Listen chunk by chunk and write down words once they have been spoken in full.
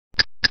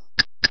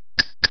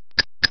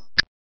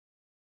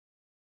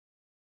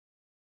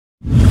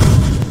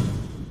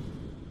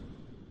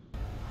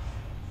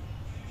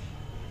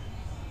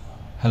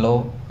Hello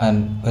and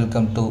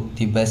welcome to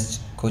the Best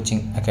Coaching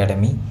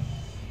Academy.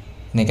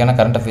 இன்னைக்கான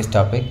current affairs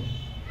topic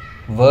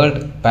World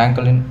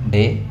Pangolin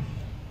Day,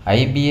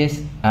 IBS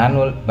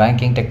Annual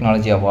Banking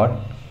Technology Award,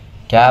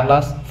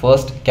 Kerala's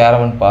first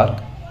caravan park,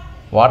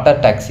 water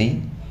taxi,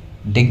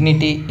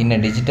 dignity in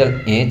a digital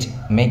age,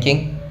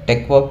 making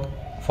tech work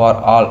for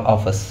all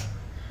of us.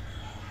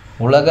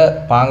 உலக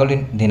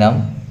pangolin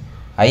தினம்,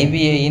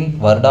 IBAயின்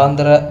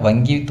வருடாந்திர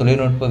வங்கி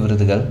தொழில்நுட்ப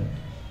விருதுகள்,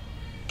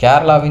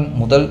 கேரளாவின்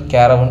முதல்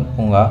caravan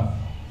பூங்கா,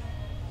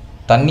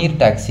 தண்ணீர்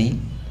டாக்ஸி,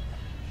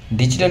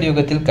 டிஜிட்டல்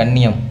யுகத்தில்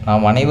கண்ணியம்,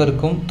 நாம்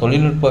அனைவருக்கும்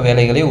தொழில்நுட்ப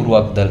வேலைகளை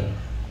உருவாக்குதல்.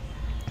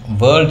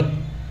 வேர்ல்டு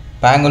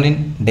பேங்கோலின்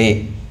டே.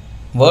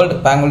 வேர்ல்டு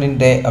பேங்கோலின்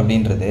டே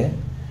அப்படின்றது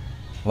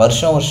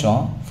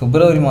வருஷம்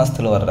பிப்ரவரி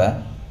மாதத்தில் வர்ற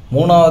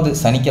 3வது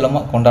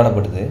சனிக்கிழமை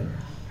கொண்டாடப்படுது.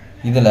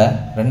 இதில்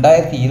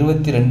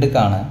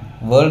 2022க்கான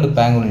வேர்ல்டு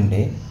பேங்கோலின்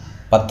டே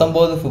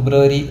 19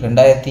 பிப்ரவரி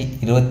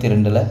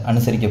 2022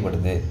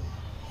 அனுசரிக்கப்படுது.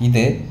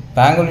 இது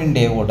பேங்கோலின்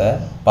டேவோட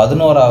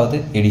 11வது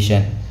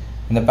எடிஷன்.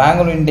 இந்த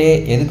பேங்கோலின் டே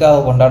எதுக்காக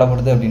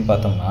கொண்டாடப்படுது அப்படின்னு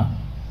பார்த்தோம்னா,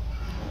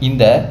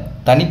 இந்த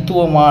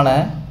தனித்துவமான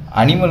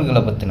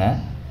அனிமல்களை பற்றின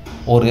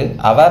ஒரு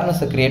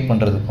அவேர்னஸை க்ரியேட்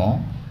பண்ணுறதுக்கும்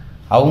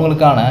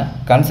அவங்களுக்கான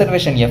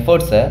கன்சர்வேஷன்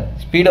எஃபர்ட்ஸை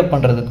ஸ்பீடப்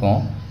பண்ணுறதுக்கும்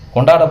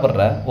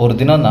கொண்டாடப்படுற ஒரு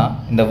தினம் தான்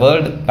இந்த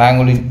வேர்ல்டு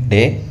பேங்கோலின்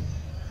டே.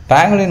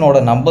 பேங்கோலினோட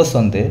நம்பர்ஸ்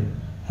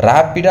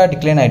ரேப்பிடாக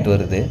டிக்ளைன் ஆகிட்டு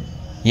வருது.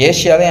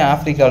 ஏஷியாலையும்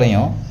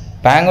ஆஃப்ரிக்காலையும்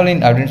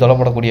பேங்கோலின் அப்படின்னு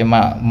சொல்லப்படக்கூடிய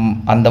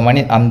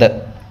அந்த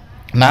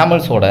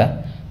மேமல்ஸோட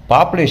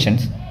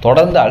பாப்புலேஷன்ஸ்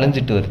தொடர்ந்து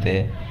அழிஞ்சிட்டு வருது.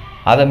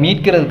 அதை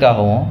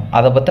மீட்கிறதுக்காகவும்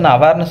அதை பற்றின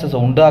அவேர்னஸை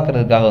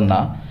உண்டாக்குறதுக்காகவும்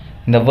தான்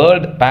இந்த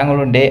வேர்ல்டு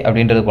பேங்கோலின் டே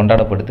அப்படின்றது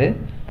கொண்டாடப்படுது.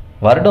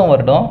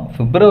 வருடம்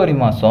பிப்ரவரி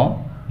மாதம்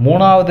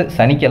 3வது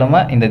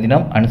சனிக்கிழமை இந்த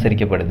தினம்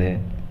அனுசரிக்கப்படுது.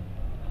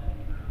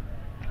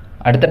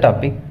 அடுத்த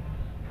topic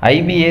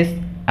IPS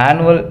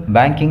annual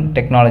banking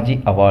technology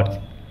awards.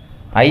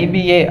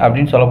 IPA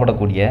அப்படின்னு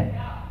சொல்லப்படக்கூடிய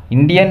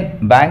இந்தியன்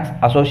பேங்க்ஸ்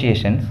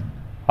அசோசியேஷன்ஸ்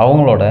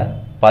அவங்களோட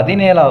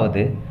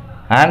 17வது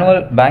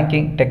ஆனுவல்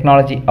பேங்கிங்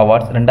டெக்னாலஜி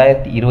அவார்ட்ஸ்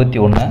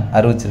 2021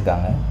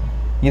 அறிவிச்சிருக்காங்க.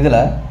 இதில்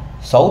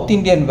சவுத்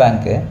இந்தியன்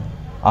பேங்க்கு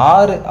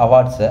 6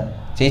 அவார்ட்ஸை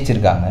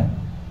ஜெயிச்சிருக்காங்க.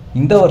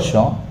 இந்த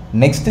வருஷம்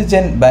நெக்ஸ்ட்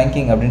ஜென்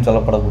பேங்கிங் அப்படின்னு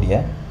சொல்லப்படக்கூடிய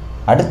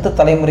அடுத்த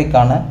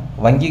தலைமுறைக்கான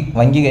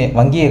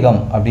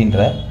வங்கியகம் அப்படின்ற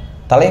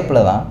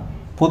தலைப்பில் தான்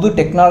புது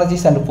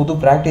டெக்னாலஜிஸ் அண்ட் புது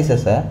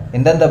ப்ராக்டிசஸை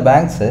எந்தெந்த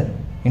பேங்க்ஸு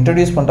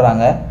இன்ட்ரடியூஸ்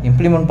பண்ணுறாங்க,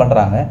 இம்ப்ளிமெண்ட்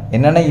பண்ணுறாங்க,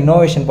 என்னென்ன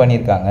இன்னோவேஷன்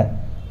பண்ணியிருக்காங்க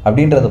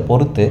அப்படின்றத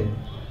பொறுத்து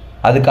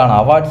அதுக்கான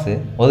அவார்ட்ஸு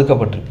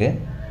ஒதுக்கப்பட்டிருக்கு.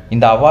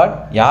 இந்த அவார்ட்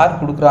யார்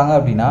கொடுக்குறாங்க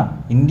அப்படின்னா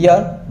இந்தியா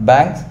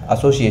பேங்க்ஸ்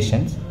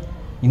அசோசியேஷன்ஸ்.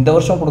 இந்த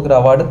வருஷம் கொடுக்குற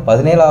அவார்டு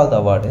 17வது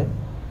அவார்டு.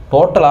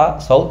 டோட்டலாக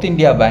சவுத்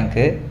இந்தியா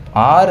பேங்க்கு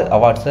 6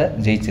 அவார்ட்ஸை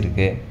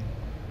ஜெயிச்சிருக்கு.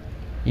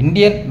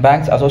 Indian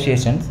banks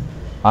associations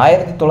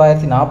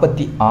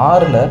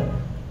 1946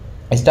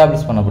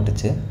 establish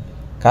பண்ணப்பட்டுச்சு.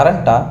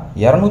 கரண்ட்டாக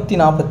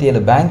 247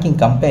 பேங்கிங்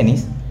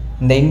கம்பெனிஸ்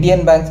இந்த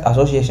இந்தியன் பேங்க்ஸ்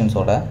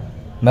அசோசியேஷன்ஸோட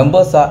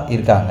மெம்பர்ஸாக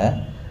இருக்காங்க.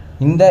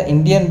 இந்த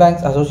இந்தியன்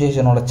பேங்க்ஸ்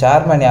அசோசியேஷனோட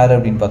சேர்மேன் யார்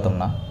அப்படின்னு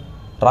பார்த்தோம்னா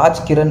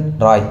ராஜ்கிரண்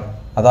ராய்,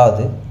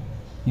 அதாவது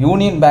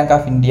யூனியன் பேங்க்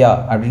ஆஃப் இந்தியா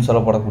அப்படின்னு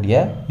சொல்லப்படக்கூடிய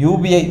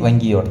யூபிஐ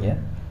வங்கியோடைய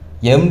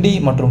எம்டி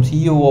மற்றும்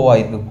சிஇஓவாக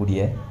இருக்கக்கூடிய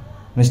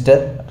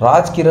மிஸ்டர்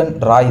ராஜ்கிரண்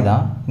ராய்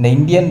தான் இந்த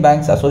இந்தியன்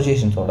பேங்க்ஸ்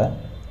அசோசியேஷன்ஸோட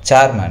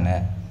சேர்மேனு.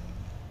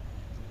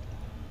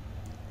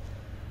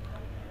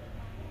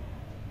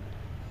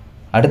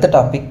 அடுத்த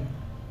topic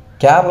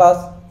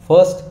Kerala's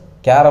first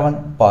caravan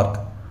park.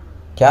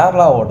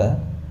 கேரளாவோட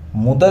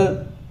முதல்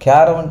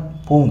கேரவன்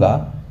பூங்கா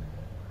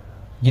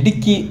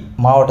இடுக்கி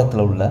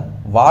மாவட்டத்தில் உள்ள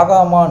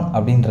வாகாமான்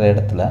அப்படின்ற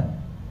இடத்துல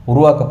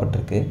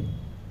உருவாக்கப்பட்டிருக்கு.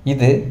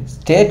 இது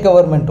ஸ்டேட்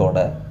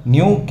கவர்மெண்ட்டோட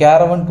நியூ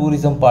கேரவன்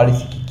டூரிசம்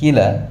பாலிசிக்கு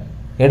கீழே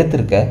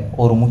எடுத்திருக்க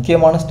ஒரு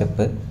முக்கியமான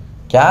ஸ்டெப்பு.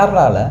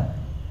 கேரளாவில்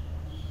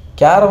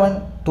கேரவன்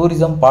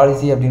டூரிசம்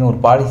பாலிசி அப்படின்னு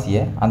ஒரு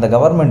பாலிசியை அந்த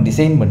கவர்மெண்ட்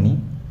டிசைன் பண்ணி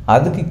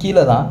அதுக்கு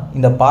கீழே தான்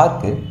இந்த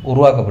பார்க்கு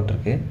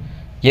உருவாக்கப்பட்டிருக்கு.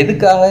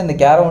 எதுக்காக இந்த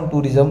கேரவன்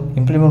டூரிசம்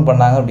இம்ப்ளிமெண்ட்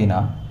பண்ணாங்க அப்படின்னா,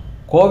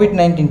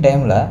 COVID-19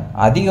 டைமில்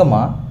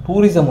அதிகமாக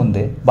டூரிசம்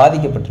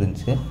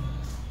பாதிக்கப்பட்டிருந்துச்சு.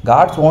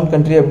 காட்ஸ் ஓன்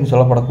கண்ட்ரி அப்படின்னு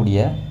சொல்லப்படக்கூடிய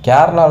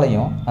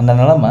கேரளாலையும் அந்த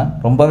நிலைமை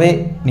ரொம்பவே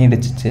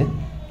நீடிச்சிச்சு.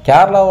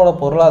 கேரளாவோட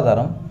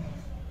பொருளாதாரம்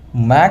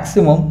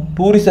மேக்சிமம்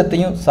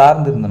டூரிசத்தையும்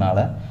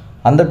சார்ந்திருந்தனால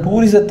அந்த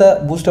டூரிசத்தை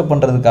பூஸ்டப்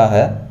பண்ணுறதுக்காக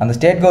அந்த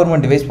ஸ்டேட்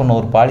கவர்மெண்ட் டிவைஸ் பண்ண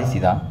ஒரு பாலிசி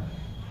தான்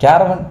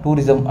கேரவன்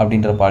டூரிசம்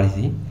அப்படின்ற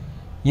பாலிசி.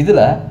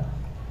 இதில்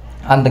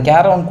அந்த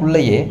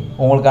கேரவனுக்குள்ளேயே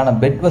உங்களுக்கான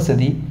பெட்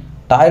வசதி,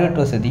 டாய்லெட்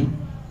வசதி,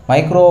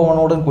 மைக்ரோ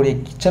ஓவனோடு கூடிய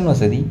கிச்சன்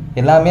வசதி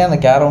எல்லாமே அந்த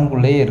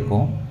கேரவனுக்குள்ளேயே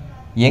இருக்கும்.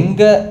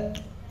 எங்கே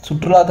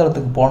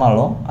சுற்றுலாத்தலத்துக்கு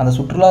போனாலும் அந்த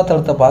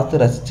சுற்றுலாத்தலத்தை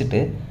பார்த்து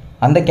ரசிச்சுட்டு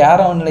அந்த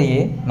கேரவன்லேயே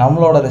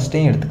நம்மளோட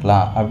ரெஸ்ட்டையும்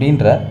எடுத்துக்கலாம்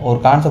அப்படின்ற ஒரு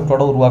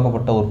கான்செப்டோடு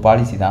உருவாக்கப்பட்ட ஒரு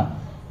பாலிசி தான்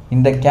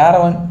இந்த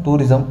கேரவன்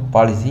டூரிசம்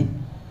பாலிசி.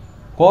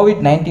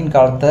 COVID-19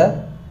 காலத்தை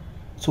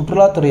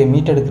சுற்றுலாத்துறையை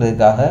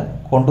மீட்டெடுக்கிறதுக்காக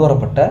கொண்டு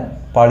வரப்பட்ட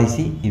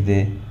பாலிசி இது.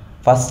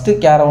 ஃபஸ்ட்டு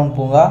கேரவன்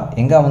பூங்கா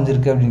எங்கே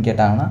அமைஞ்சிருக்கு அப்படின்னு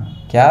கேட்டாங்கன்னா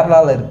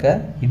கேரளாவில் இருக்க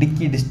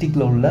இடுக்கி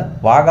டிஸ்ட்ரிக்டில் உள்ள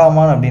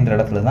வாகாமான் அப்படின்ற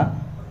இடத்துல தான்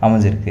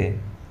அமைஞ்சிருக்கு.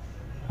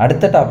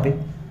 அடுத்த topic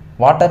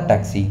water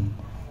taxi.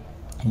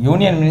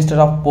 Union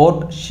minister of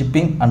board,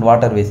 shipping and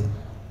waterways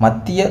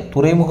மத்திய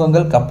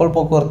துறைமுகங்கள், கப்பல்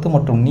போக்குவரத்து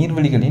மற்றும்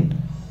நீர்வழிகளின்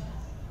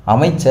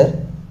அமைச்சர்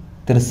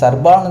திரு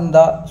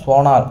சர்பானந்தா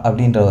சோனால்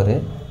அப்படின்றவர்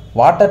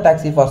வாட்டர்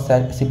டாக்ஸி ஃபார்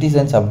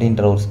சிட்டிசன்ஸ்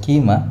அப்படின்ற ஒரு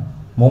ஸ்கீமை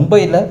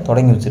மும்பையில்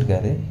தொடங்கி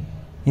வச்சுருக்காரு.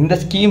 இந்த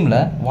ஸ்கீமில்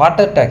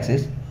வாட்டர்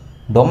டாக்ஸிஸ்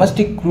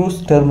டொமஸ்டிக் க்ரூஸ்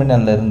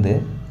டெர்மினல்லேருந்து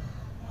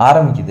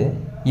ஆரம்பிக்குது.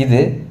 இது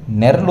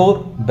நெர்லூர்,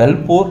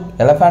 பெல்பூர்,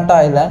 எலஃபேண்டா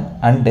island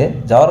and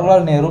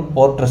Jawaharlal Nehru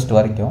board trust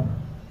வரைக்கும்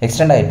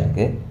எக்ஸ்டெண்ட் ஆகிட்டு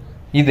இருக்கு.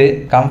 இது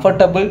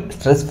comfortable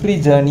stress free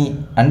journey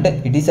and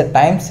it is a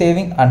time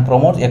saving and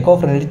promotes echo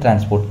friendly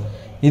transport.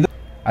 இது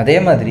அதே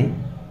மாதிரி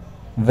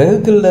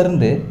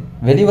வெஹிக்கிள்லேருந்து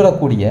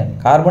வெளிவரக்கூடிய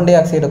கார்பன் டை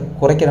ஆக்சைடை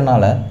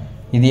குறைக்கிறனால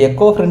இது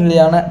எக்கோ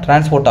ஃப்ரெண்ட்லியான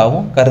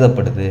டிரான்ஸ்போர்ட்டாகவும்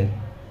கருதப்படுது.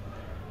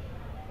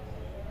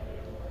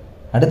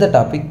 அடுத்த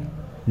topic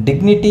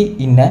dignity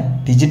in a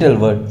digital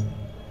world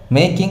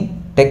making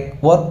tech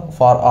work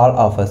for all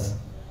of us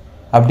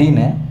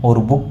அப்படின்னு ஒரு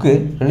book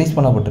release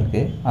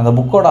பண்ணப்பட்டிருக்கு. அந்த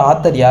புக்கோட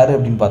ஆத்தர் யார்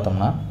அப்படின்னு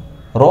பார்த்தோம்னா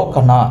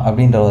ரோகனா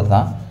அப்படின்றவர்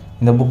தான்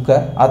இந்த புக்கை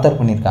ஆத்தர்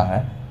பண்ணியிருக்காங்க.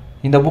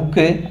 இந்த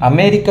புக்கு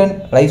அமெரிக்கன்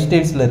லைஃப்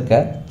ஸ்டைல்ஸில் இருக்க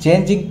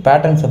சேஞ்சிங்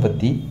பேட்டர்ன்ஸை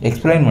பற்றி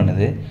எக்ஸ்பிளைன்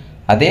பண்ணுது.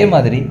 அதே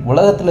மாதிரி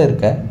உலகத்தில்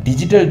இருக்க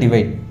டிஜிட்டல்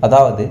டிவைட்,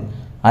 அதாவது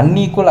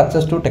அன்ஈக்குவல்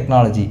அக்சஸ் டு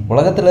டெக்னாலஜி,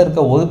 உலகத்தில்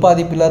இருக்க ஒரு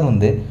பாதிப்பிலர்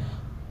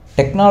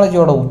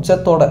டெக்னாலஜியோட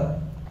உச்சத்தோட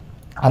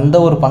அந்த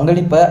ஒரு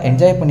பங்களிப்பை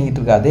என்ஜாய் பண்ணிக்கிட்டு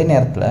இருக்க அதே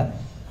நேரத்தில்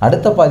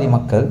அடுத்த பாதி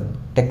மக்கள்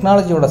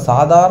டெக்னாலஜியோட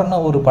சாதாரண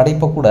ஒரு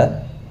படைப்பை கூட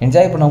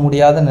என்ஜாய் பண்ண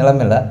முடியாத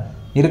நிலைமையில்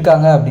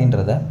இருக்காங்க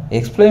அப்படின்றத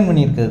எக்ஸ்பிளைன்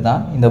பண்ணியிருக்கிறது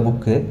தான் இந்த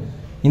புக்கு.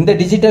 இந்த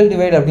டிஜிட்டல்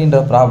டிவைட் அப்படின்ற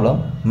ப்ராப்ளம்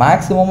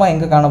மேக்ஸிமமாக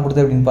எங்கே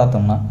காணப்படுது அப்படின்னு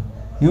பார்த்தோம்னா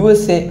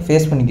யூஎஸ்ஏ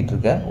ஃபேஸ் பண்ணிக்கிட்டு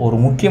இருக்க ஒரு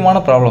முக்கியமான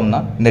ப்ராப்ளம்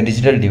தான் இந்த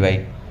டிஜிட்டல்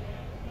டிவைட்.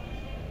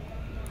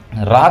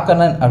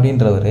 ராகனன்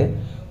அப்படின்றவர்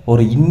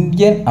ஒரு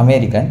இந்தியன்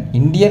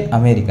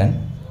அமெரிக்கன்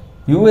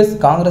யூஎஸ்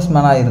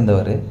காங்கிரஸ்மேனாக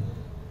இருந்தவர்.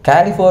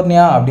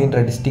 கலிஃபோர்னியா அப்படின்ற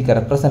டிஸ்ட்ரிக்டை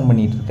ரெப்ரசன்ட்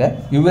பண்ணிகிட்டு இருக்க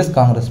யூஎஸ்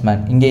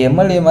காங்கிரஸ்மேன். இங்கே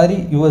எம்எல்ஏ மாதிரி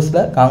யூஎஸில்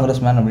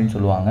காங்கிரஸ்மேன் அப்படின்னு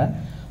சொல்லுவாங்க.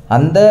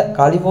 அந்த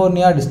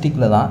கலிஃபோர்னியா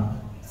டிஸ்ட்ரிக்டில் தான்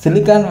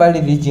சிலிக்கான் வேலி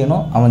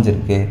ரீஜியனும்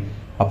அமைஞ்சிருக்கு.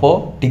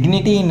 அப்போது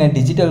dignity in a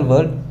digital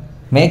world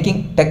making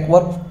tech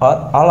work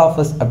for all of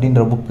us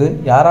அப்படின்ற புக்கு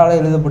யாரால்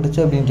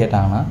எழுதப்பட்டுச்சு அப்படின்னு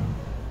கேட்டாங்கன்னா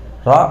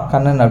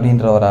ராகனன்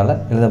அப்படின்றவரால்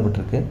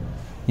எழுதப்பட்டிருக்கு.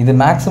 இது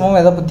மேக்ஸிமம்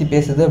எதை பற்றி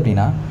பேசுது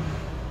அப்படின்னா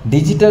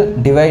டிஜிட்டல்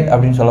டிவைட்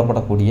அப்படின்னு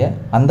சொல்லப்படக்கூடிய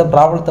அந்த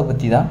ப்ராப்ளத்தை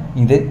பற்றி தான்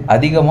இது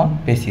அதிகமாக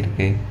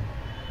பேசியிருக்கு.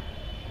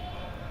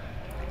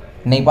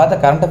 இன்றைக்கி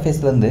பார்த்த கரண்ட்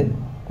அஃபேர்ஸ்லேருந்து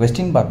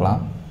கொஸ்டின்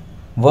பார்க்கலாம்.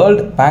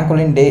 World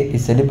pangolin day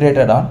is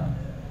celebrated on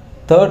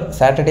 3rd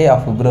Saturday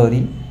of February,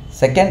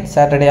 2nd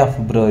Saturday of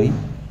February,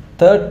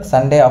 3rd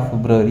Sunday of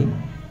February,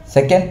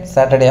 2nd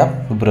Saturday of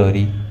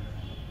February.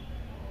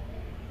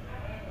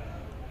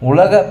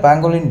 உலக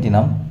பேங்கோலின்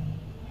தினம்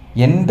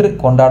என்று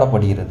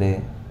கொண்டாடப்படுகிறது?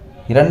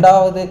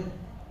 2வது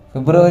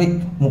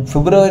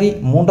பிப்ரவரி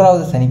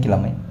 3வது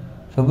சனிக்கிழமை,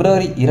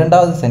 பிப்ரவரி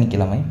 2வது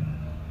சனிக்கிழமை,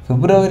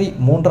 பிப்ரவரி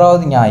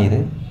 3வது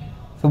ஞாயிறு,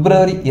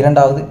 பிப்ரவரி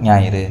 2வது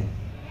ஞாயிறு.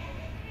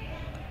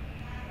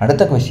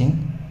 அடுத்த question,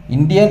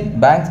 Indian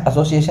banks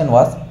association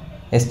was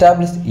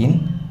established in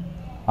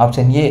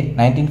option A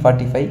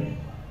 1945,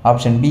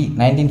 option B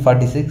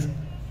 1946,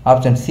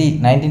 option C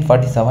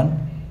 1947,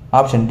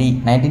 option D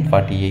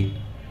 1948.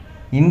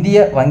 இந்திய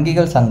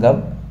வங்கிகள் சங்கம்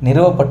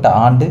நிறுவப்பட்ட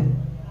ஆண்டு?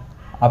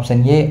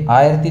 Option A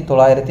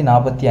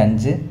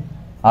 1945,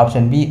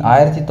 option B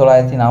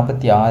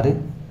 1946,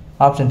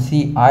 option C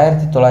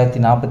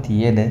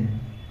 1947,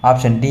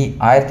 option D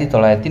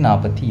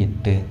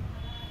 1948.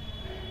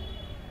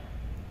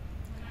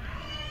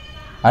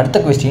 அடுத்த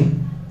question,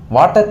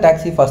 water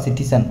taxi for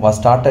citizen was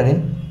started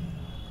in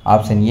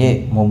option A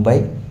Mumbai,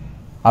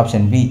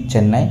 option B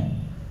Chennai,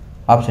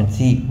 option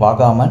C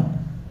Vagamon,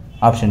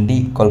 option D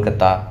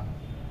Kolkata.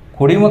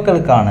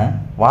 குடிமக்களுக்கான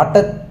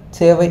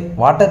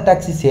water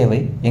taxi சேவை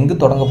எங்கு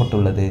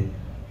தொடங்கப்பட்டுள்ளது?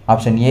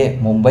 Option A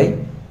Mumbai,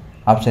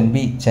 option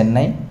B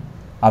Chennai,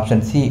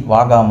 option C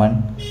Vagamon,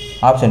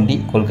 option D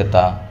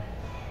Kolkata.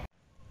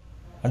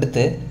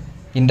 அடுத்து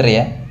இன்றைய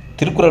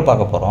திருக்குறள்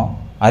பார்க்க போகிறோம்.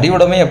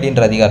 அறிவுடைமை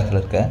அப்படின்ற அதிகாரத்தில்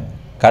இருக்க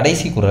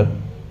கடைசி குறள்,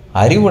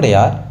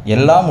 அறிவுடையார்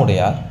எல்லாம்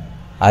உடையார்,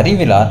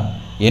 அறிவிலார்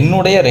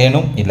என்னுடைய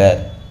ரேனும்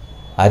இலர்.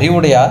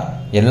 அறிவுடையார்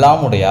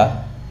எல்லாம் உடையார்,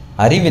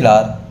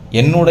 அறிவிலார்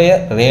என்னுடைய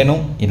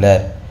ரேனும்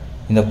இலர்.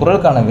 இந்த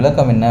குறளுக்கான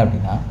விளக்கம் என்ன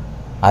அப்படின்னா,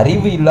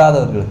 அறிவு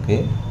இல்லாதவர்களுக்கு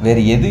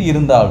வேறு எது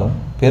இருந்தாலும்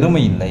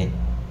பெருமை இல்லை,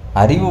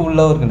 அறிவு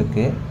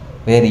உள்ளவர்களுக்கு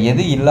வேறு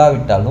எது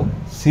இல்லாவிட்டாலும்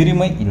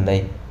சிறுமை இல்லை.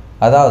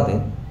 அதாவது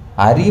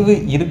அறிவு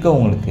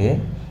இருக்கவங்களுக்கு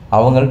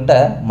அவங்கள்ட்ட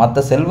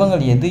மற்ற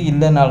செல்வங்கள் எது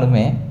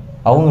இல்லைனாலுமே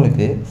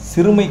அவங்களுக்கு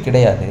சிறுமை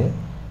கிடையாது.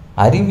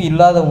 அறிவு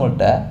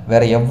இல்லாதவங்கள்ட்ட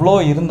வேறு எவ்வளோ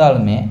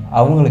இருந்தாலுமே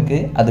அவங்களுக்கு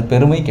அது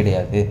பெருமை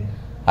கிடையாது.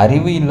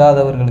 அறிவு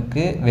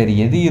இல்லாதவர்களுக்கு வேறு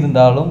எது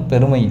இருந்தாலும்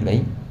பெருமை இல்லை,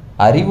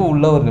 அறிவு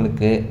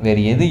உள்ளவர்களுக்கு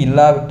வேறு எது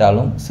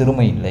இல்லாவிட்டாலும்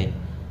சிறுமை இல்லை.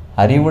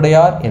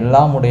 அறிவுடையார்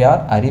எல்லாம்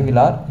உடையார்,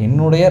 அறிவிலார்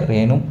என்னுடைய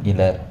ரேனும்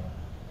இலர்.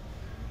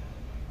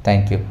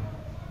 தேங்க்யூ.